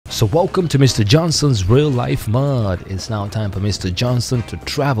So welcome to Mr. Johnson's real life mod. It's now time for Mr. Johnson to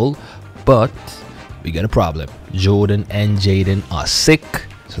travel, but we got a problem. Jordan and Jayden are sick,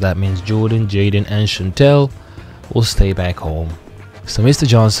 so that means Jordan, Jayden and Chantel will stay back home. So Mr.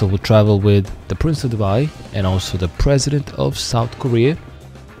 Johnson will travel with the Prince of Dubai and also the President of South Korea,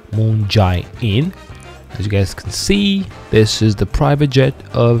 Moon Jae-in. As you guys can see, this is the private jet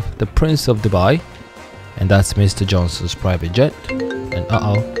of the Prince of Dubai, and that's Mr. Johnson's private jet. And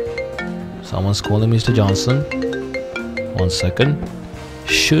someone's calling Mr. Johnson. 1 second.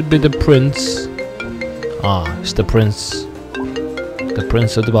 Should be the Prince. It's the Prince. The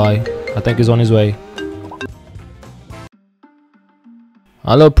Prince of Dubai. I think he's on his way.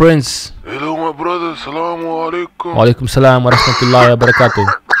 Hello, Prince. Hello, my brother. Assalamu alaikum. Wa alaikum salam wa rahmatullahi wa barakatuh.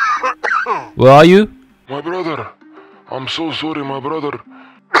 Where are you? My brother. I'm so sorry, my brother.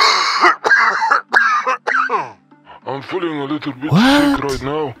 I'm feeling a little bit sick right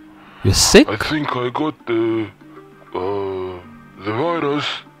now. You're sick? I think I got the virus.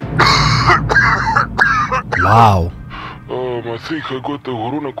 Wow. I think I got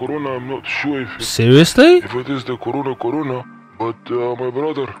the corona. I'm not sure if Seriously? if it is the corona. But my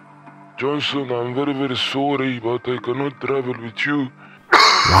brother Johnson, I'm very sorry, but I cannot travel with you.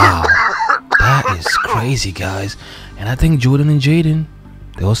 Wow. That is crazy, guys. And I think Jordan and Jayden,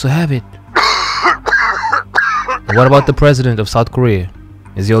 they also have it. What about the President of South Korea?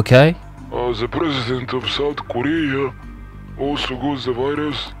 Is he okay? The President of South Korea also got the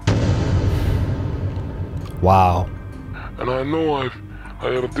virus. Wow. And I know I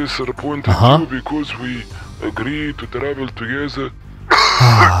am disappointed too, because we agreed to travel together.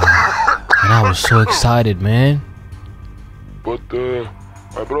 And I was so excited, man. But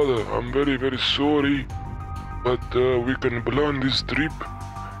my brother, I'm very sorry. But we can plan this trip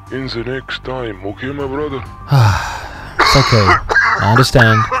in the next time, okay, my brother? It's okay. I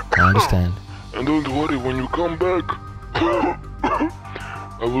understand. And don't worry, when you come back,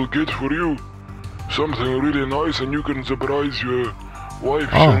 I will get for you something really nice, and you can surprise your wife,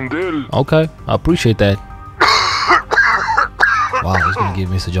 Chantel. Okay, I appreciate that. Wow, he's gonna give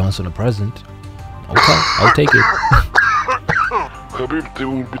Mr. Johnson a present. Okay, I'll take it. Habibti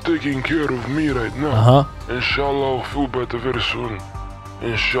will be taking care of me right now. Inshallah, I'll feel better very soon.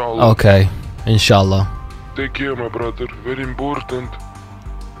 Inshallah. Okay, inshallah. Take care, my brother. Very important.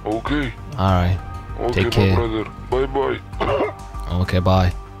 Okay. Alright. Okay, Take care. My brother. Bye. Okay,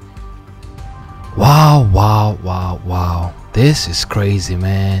 bye. Wow. This is crazy,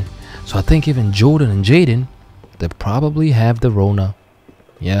 man. So I think even Jordan and Jayden, they probably have the Rona.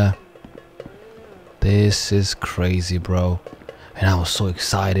 Yeah. This is crazy, bro. And I was so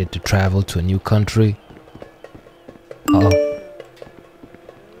excited to travel to a new country. You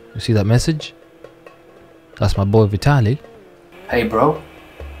see that message? That's my boy Vitaly. Hey bro,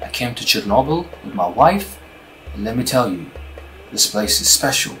 I came to Chernobyl with my wife, and let me tell you, this place is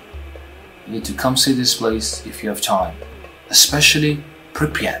special. You need to come see this place if you have time. Especially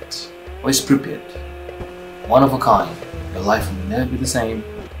Pripyat. Where's Pripyat? One of a kind. Your life will never be the same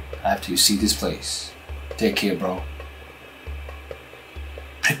after you see this place. Take care, bro.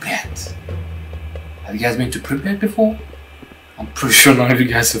 Pripyat. Have you guys been to Pripyat before? I'm pretty sure none of you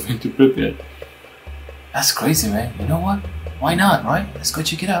guys have been to Pripyat. That's crazy, man. You know what? Why not, right? Let's go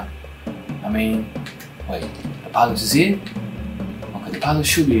check it out. I mean, wait, the pilot is here? Okay, the pilot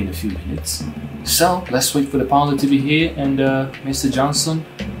should be in a few minutes. So, let's wait for the pilot to be here, and Mr. Johnson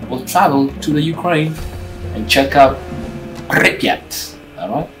will travel to the Ukraine and check out Pripyat.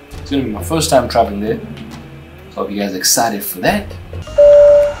 Alright? It's gonna be my first time traveling there. So, hope you guys are excited for that.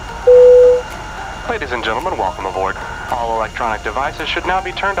 Ladies and gentlemen, welcome aboard. All electronic devices should now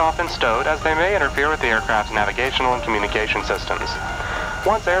be turned off and stowed, as they may interfere with the aircraft's navigational and communication systems.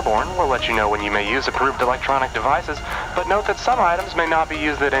 Once airborne, we'll let you know when you may use approved electronic devices, but note that some items may not be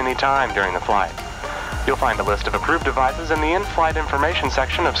used at any time during the flight. You'll find a list of approved devices in the in-flight information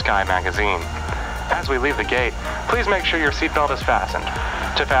section of Sky Magazine. As we leave the gate, please make sure your seatbelt is fastened.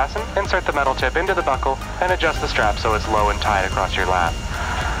 To fasten, insert the metal tip into the buckle and adjust the strap so it's low and tight across your lap.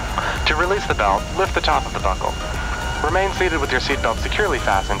 To release the belt, lift the top of the buckle. Remain seated with your seatbelt securely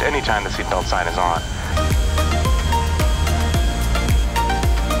fastened anytime the seatbelt sign is on.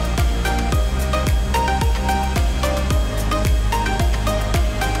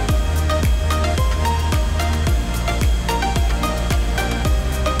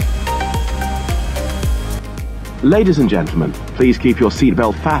 Ladies and gentlemen, please keep your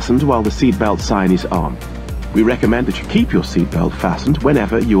seatbelt fastened while the seatbelt sign is on. We recommend that you keep your seatbelt fastened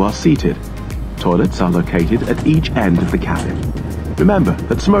whenever you are seated. Toilets are located at each end of the cabin. Remember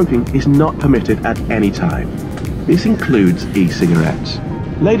that smoking is not permitted at any time. This includes e-cigarettes.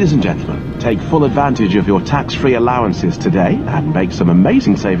 Ladies and gentlemen, take full advantage of your tax-free allowances today and make some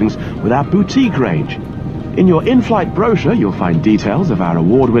amazing savings with our boutique range. In your in-flight brochure, you'll find details of our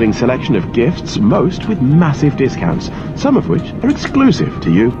award-winning selection of gifts, most with massive discounts, some of which are exclusive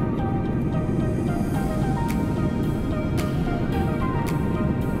to you.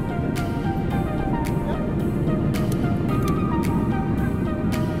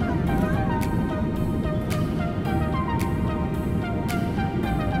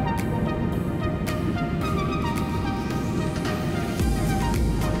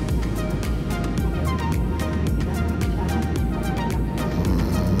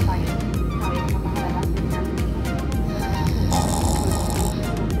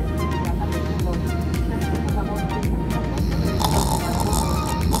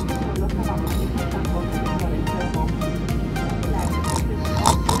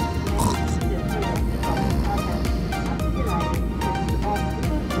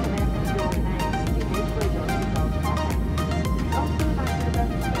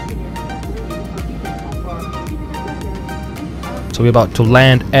 So we're about to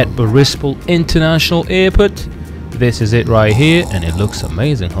land at Borispol International Airport. This is it right here, and it looks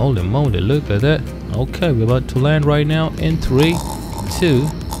amazing. Holy moly, look at that. Okay, we're about to land right now in 3, 2,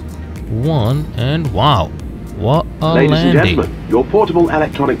 1, and wow, what a Ladies landing. and gentlemen, your portable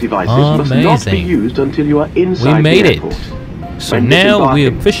electronic devices must not be used until you are inside we made the it. airport. So When now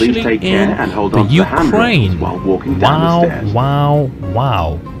we're disembarking, officially please take in care and hold the on to the handrails Ukraine. while walking down the stairs.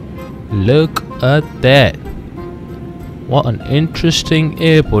 Wow. Look at that. What an interesting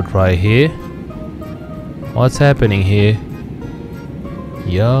airport right here. What's happening here?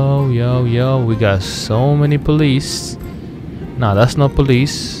 Yo, we got so many police. Nah, that's not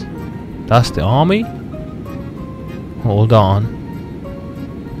police. That's the army? Hold on.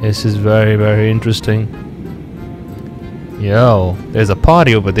 This is very, very interesting. Yo, there's a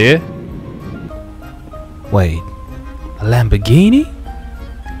party over there. Wait, a Lamborghini?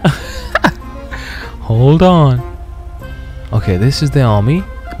 Hold on. Okay, this is the army,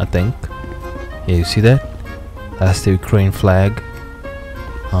 I think. Yeah, you see that? That's the Ukraine flag.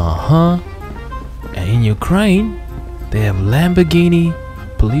 And in Ukraine, they have Lamborghini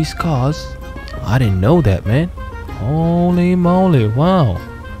police cars. I didn't know that, man. Holy moly, wow.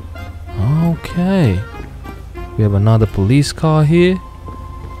 Okay. We have another police car here.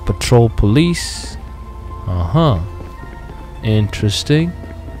 Patrol police. Interesting.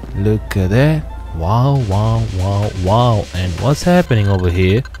 Look at that. Wow. And what's happening over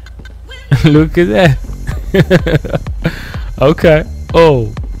here? Look at that. Okay.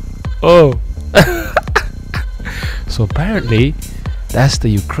 Oh. So apparently that's the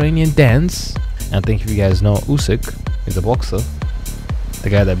Ukrainian dance. I think if you guys know, Usyk is a boxer, the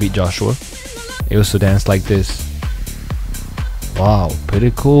guy that beat Joshua. He used to dance like this. Wow,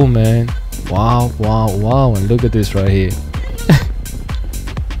 pretty cool, man. Wow. And look at this right here.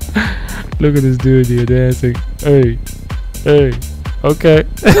 Look at this dude here dancing. Hey. Okay.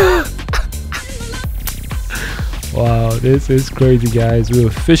 Wow, this is crazy, guys. We're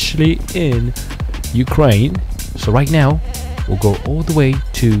officially in Ukraine. So right now, we'll go all the way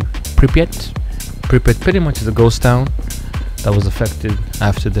to Pripyat. Pripyat pretty much is a ghost town that was affected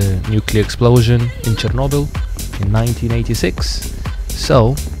after the nuclear explosion in Chernobyl in 1986.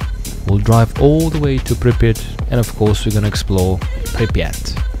 So we'll drive all the way to Pripyat, and of course we're gonna explore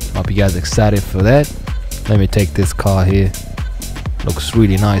Pripyat. Hope you guys excited for that. Let me take this car here. Looks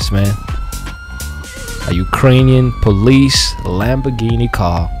really nice, man. A Ukrainian police Lamborghini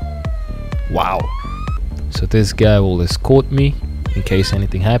car. Wow. So this guy will escort me in case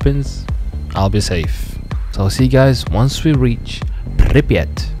anything happens. I'll be safe. So I'll see you guys once we reach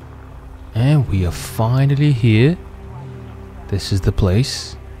Pripyat. And we are finally here. This is the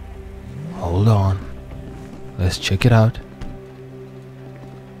place. Hold on. Let's check it out.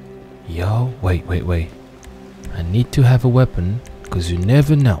 Yo, wait. I need to have a weapon because you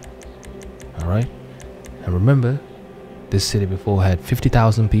never know. Alright? And remember, this city before had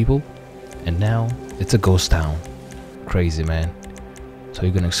 50,000 people, and now it's a ghost town. Crazy, man. So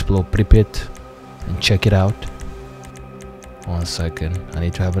you're gonna explore Pripyat and check it out. 1 second, I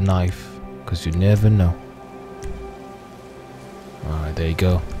need to have a knife because you never know. Alright, there you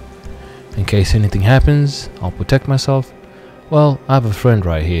go. In case anything happens, I'll protect myself. Well, I have a friend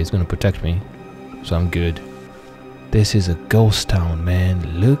right here, he's gonna protect me, so I'm good. This is a ghost town,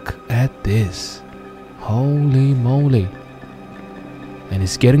 man. Look at this. Holy moly. And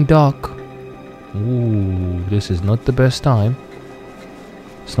it's getting dark. Ooh, this is not the best time.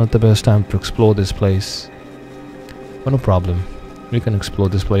 It's not the best time to explore this place. But no problem, we can explore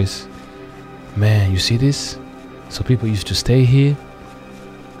this place. Man, you see this? So people used to stay here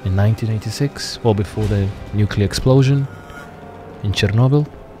in 1986, well before the nuclear explosion in Chernobyl.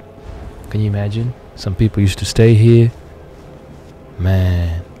 Can you imagine? Some people used to stay here.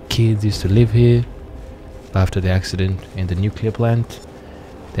 Man, kids used to live here. After the accident in the nuclear plant,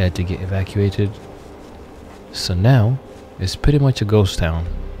 they had to get evacuated. So now it's pretty much a ghost town.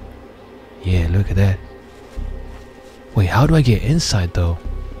 Yeah, look at that. Wait, how do I get inside though?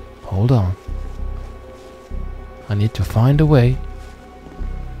 Hold on. I need to find a way.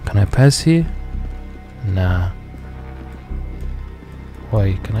 Can I pass here? Nah.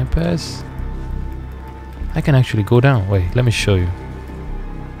 Wait, can I pass? I can actually go down. Wait, let me show you.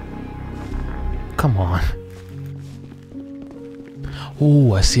 Come on.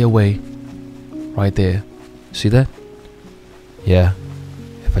 Oh, I see a way. Right there. See that? Yeah.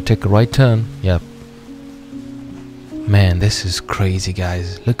 If I take a right turn, yep. Man, this is crazy,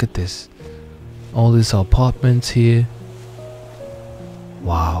 guys. Look at this. All these apartments here.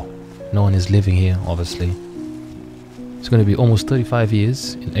 Wow. No one is living here, obviously. It's going to be almost 35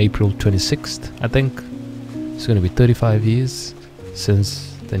 years in April 26th, I think. It's going to be 35 years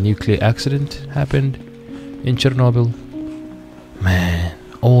since the nuclear accident happened in Chernobyl. Man,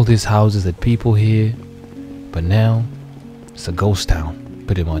 all these houses and people here. But now, it's a ghost town,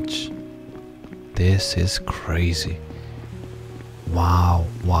 pretty much. This is crazy. Wow,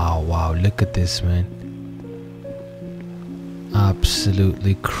 wow, wow. Look at this, man.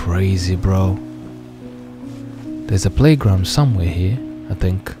 Absolutely crazy, bro. There's a playground somewhere here, I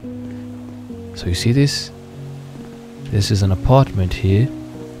think. So you see this? This is an apartment here.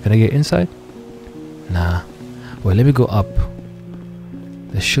 Can I get inside? Nah. Well, let me go up.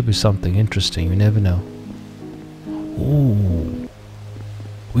 There should be something interesting. You never know. Ooh.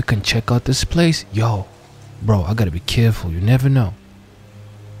 We can check out this place. Yo. Bro, I gotta be careful. You never know.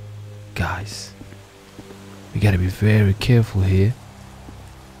 Guys. We gotta be very careful here.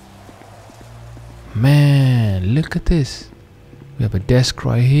 Man, look at this. We have a desk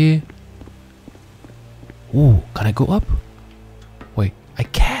right here. Ooh, can I go up? Wait, I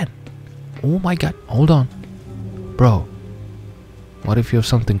can. Oh my god, hold on. Bro, what if you have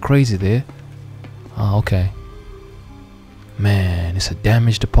something crazy there? Oh, okay. Man, it's a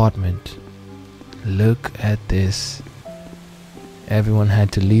damaged apartment. Look at this. Everyone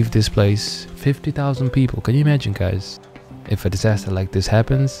had to leave this place. 50,000 people. Can you imagine, guys? If a disaster like this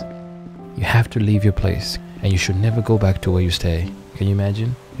happens, you have to leave your place. And you should never go back to where you stay. Can you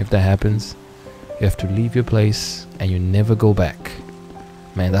imagine if that happens? You have to leave your place and you never go back.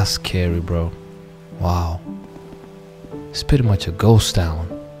 Man, that's scary, bro. Wow. It's pretty much a ghost town.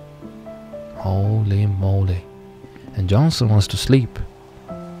 Holy moly. And Johnson wants to sleep.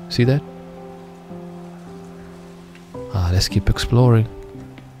 See that? Let's keep exploring.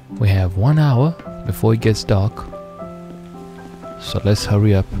 We have 1 hour before it gets dark. So let's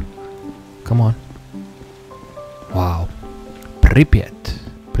hurry up. Come on. Wow. Pripyat.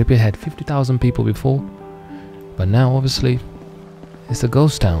 Pripyat had 50,000 people before. But now, obviously, it's a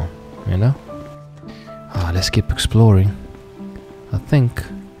ghost town, you know? Let's keep exploring. I think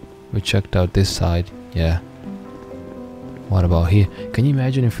we checked out this side. Yeah. What about here? Can you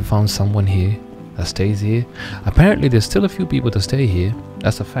imagine if we found someone here that stays here? Apparently, there's still a few people that stay here.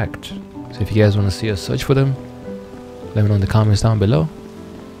 That's a fact. So if you guys want to see us search for them, let me know in the comments down below.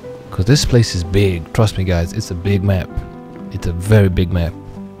 Because this place is big. Trust me, guys. It's a big map. It's a very big map.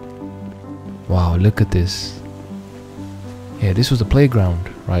 Wow, look at this. Yeah, this was the playground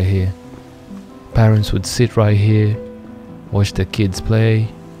right here. Parents would sit right here, watch their kids play.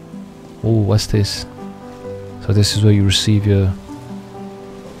 Oh, what's this? So this is where you receive your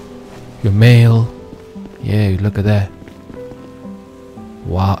mail. Yeah, look at that.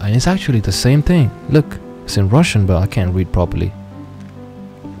 Wow, and it's actually the same thing. Look, it's in Russian, but I can't read properly.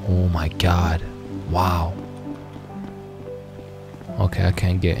 Oh my god. Wow. Okay, I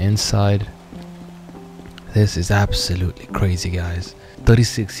can't get inside. This is absolutely crazy, guys.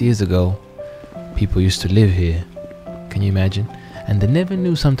 36 years ago, people used to live here. Can you imagine? And they never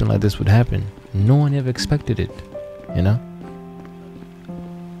knew something like this would happen. No one ever expected it, you know?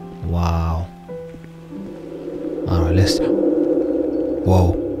 Wow. Alright, let's...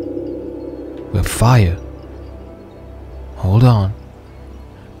 Whoa. We have fire. Hold on.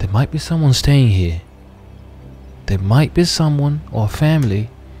 There might be someone staying here. There might be someone or family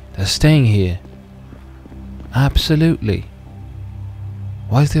that's staying here. Absolutely.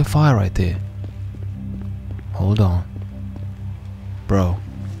 Why is there a fire right there? Hold on. Bro,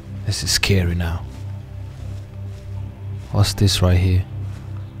 this is scary now. What's this right here?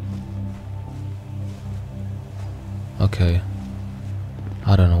 Okay.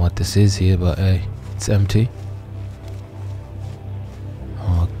 I don't know what this is here, but hey, it's empty.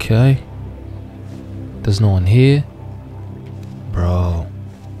 Okay. There's no one here. Bro.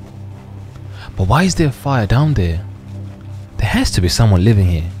 But why is there a fire down there? There has to be someone living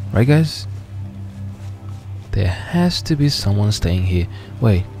here. Right, guys? There has to be someone staying here.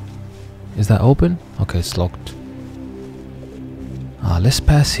 Wait. Is that open? Okay, it's locked. Let's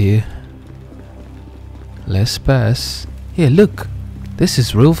pass here. Let's pass. Here, look. This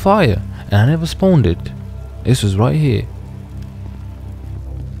is real fire. And I never spawned it. This was right here.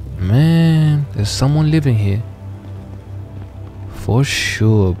 Man, there's someone living here. For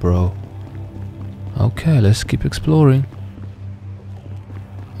sure, bro. Okay, let's keep exploring.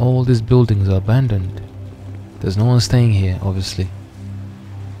 All these buildings are abandoned. There's no one staying here, obviously.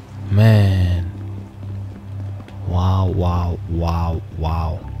 Man. Wow, wow, wow,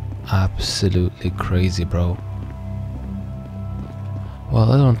 wow. Absolutely crazy, bro.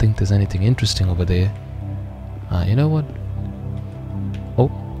 Well, I don't think there's anything interesting over there. You know what?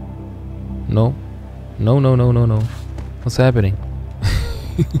 Oh. No. No, no, no, no, no. What's happening?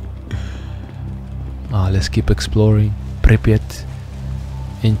 Let's keep exploring. Pripyat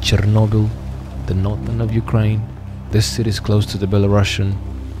in Chernobyl, the northern of Ukraine. This city is close to the Belarusian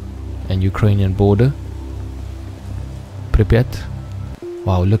and Ukrainian border. Pripyat.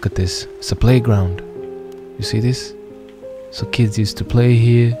 Wow, look at this. It's a playground. You see this? So kids used to play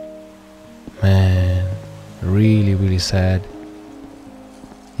here. Man, really, really sad.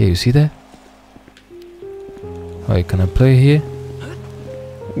 Yeah, you see that? Wait, can I play here?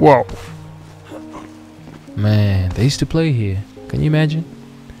 Whoa. Man, they used to play here. Can you imagine?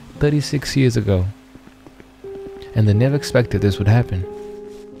 36 years ago. And they never expected this would happen.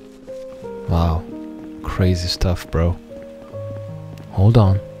 Wow. Crazy stuff, bro. Hold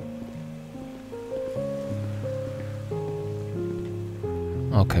on.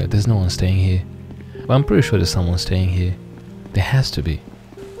 Okay, there's no one staying here. But I'm pretty sure there's someone staying here. There has to be.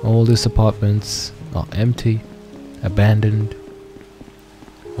 All these apartments are empty, abandoned.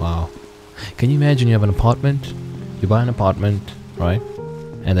 Wow. Can you imagine you have an apartment? You buy an apartment, right?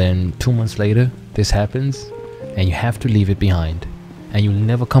 And then 2 months later, this happens, and you have to leave it behind. And you'll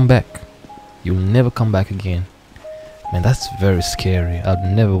never come back. You'll never come back again. Man, that's very scary. I'd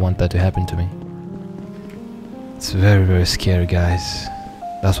never want that to happen to me. It's very, very scary, guys.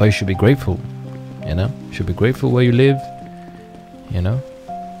 That's why you should be grateful. You know? You should be grateful where you live. You know?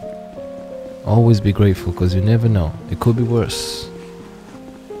 Always be grateful, because you never know. It could be worse.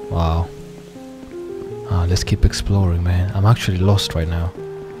 Wow. Let's keep exploring, man. I'm actually lost right now.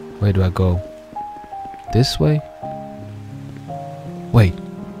 Where do I go? This way? Wait,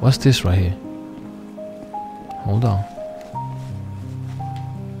 what's this right here? Hold on.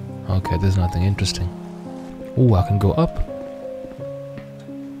 Okay, there's nothing interesting. Oh, I can go up.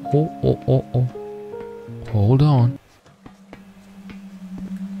 Oh. Hold on.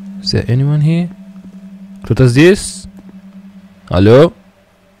 Is there anyone here? Кто-то здесь? Алло?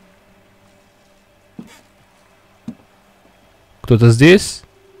 Кто-то здесь?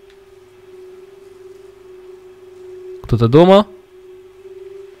 Кто-то дома?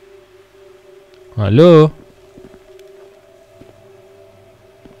 Алло?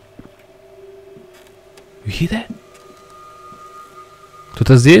 You hear that?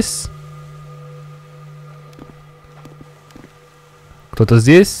 Кто-то здесь? Кто-то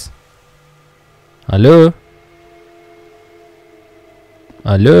здесь? Алло?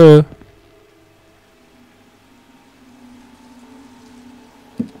 Алло?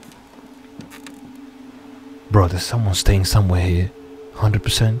 Bro, there's someone staying somewhere here.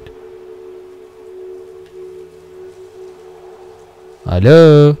 100%.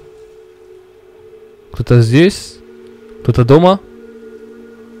 Алло? Кто-то здесь? Кто-то дома?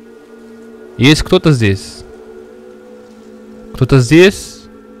 Есть кто-то здесь? Кто-то здесь?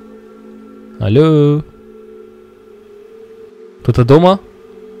 Алло? Кто-то дома?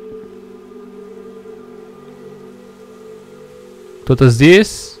 Кто-то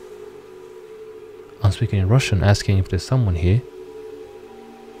здесь? I'm speaking in Russian, asking if there's someone here.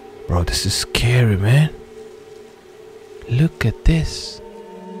 Bro, this is scary, man. Look at this.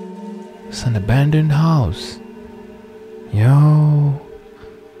 It's an abandoned house. Yo.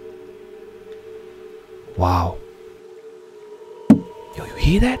 Wow. Yo, you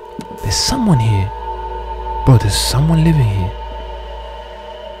hear that? There's someone here. Bro, there's someone living here.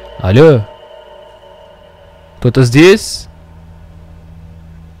 Алло. Кто-то здесь?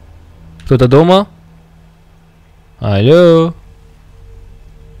 Кто-то дома? Алло.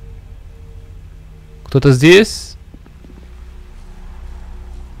 Кто-то здесь?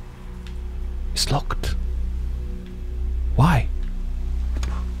 It's locked. Why?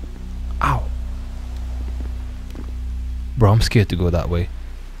 Ow. Bro, I'm scared to go that way.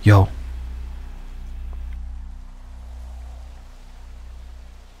 Yo.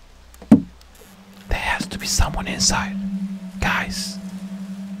 There has to be someone inside. Guys.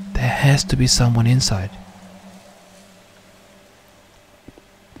 There has to be someone inside.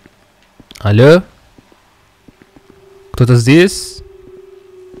 Алло? Кто-то здесь?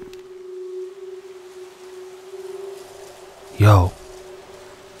 Yo.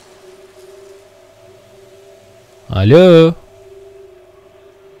 Алло?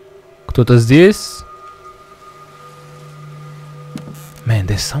 Кто-то здесь? Man,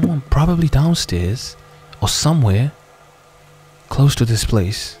 there's someone probably downstairs or somewhere close to this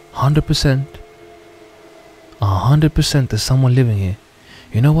place. 100%. 100% there's someone living here.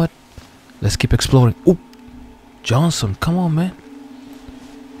 You know what? Let's keep exploring. Ooh, Johnson, come on, man.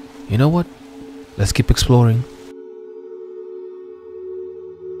 You know what? Let's keep exploring.